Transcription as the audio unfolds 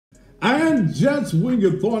And just when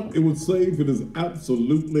you thought it was safe, it is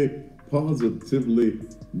absolutely, positively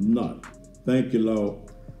not. Thank you, Lord.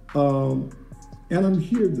 And I'm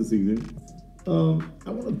here this evening. I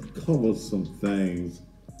want to cover some things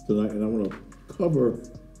tonight, and I want to cover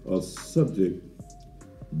a subject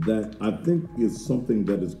that I think is something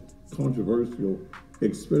that is controversial,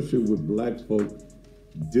 especially with black folk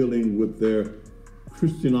dealing with their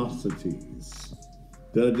Christianosities.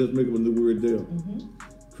 Did I just make up a new word there?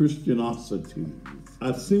 Christianosities.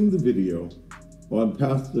 I've seen the video on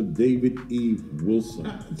Pastor David E.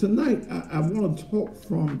 Wilson. Tonight, I want to talk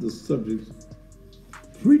from the subject,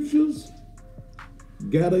 preachers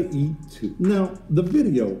gotta eat too. Now,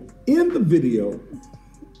 in the video,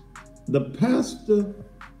 the pastor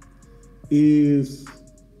is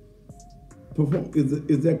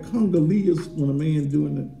that Congolese when a man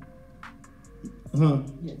doing it? Huh?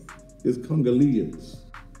 Yes. It's Congolese.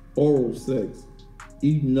 Oral sex,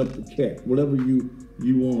 eating up the cat, whatever you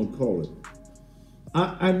want to call it.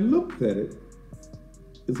 I looked at it.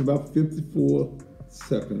 It's about 54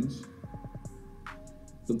 seconds.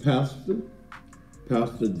 The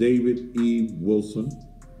Pastor David E. Wilson,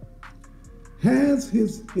 has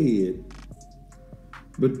his head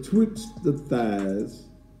betwixt the thighs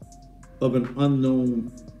of an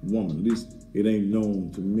unknown woman. At least it ain't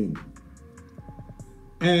known to me.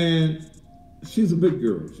 And she's a big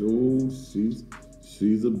girl.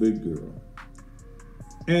 She's a big girl.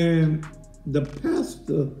 And the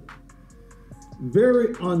pastor,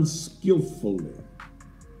 very unskillfully,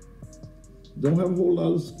 don't have a whole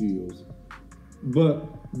lot of skills, but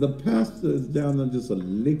the pastor is down there just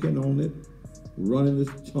licking on it, running his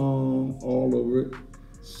tongue all over it,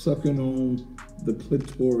 sucking on the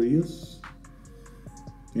clitoris,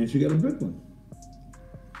 and she got a big one.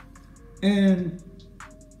 And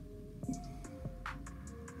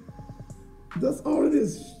that's all it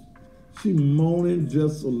is. She moaning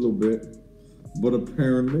just a little bit, but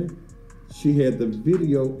apparently she had the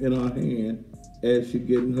video in her hand as she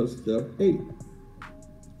getting her stuff ate.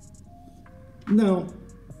 Now,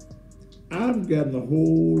 I've gotten a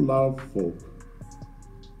whole lot of folk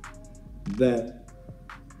that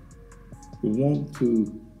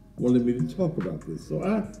wanted me to talk about this. So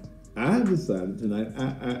I decided tonight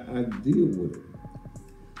I deal with it.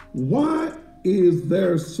 Why is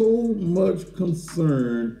there so much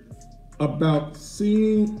concern about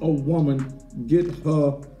seeing a woman get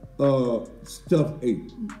her stuff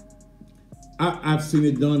ate? I've seen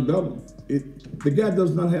it done better. The guy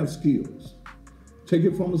does not have skills. Take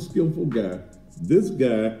it from a skillful guy. This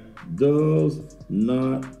guy does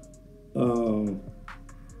not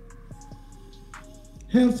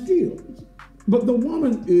have skills. But the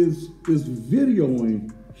woman is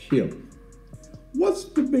videoing him. What's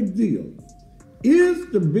the big deal? Is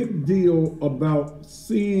the big deal about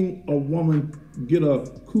seeing a woman get a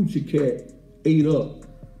coochie cat ate up?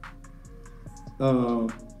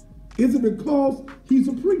 Is it because he's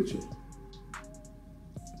a preacher?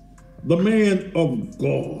 The man of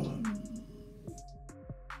God.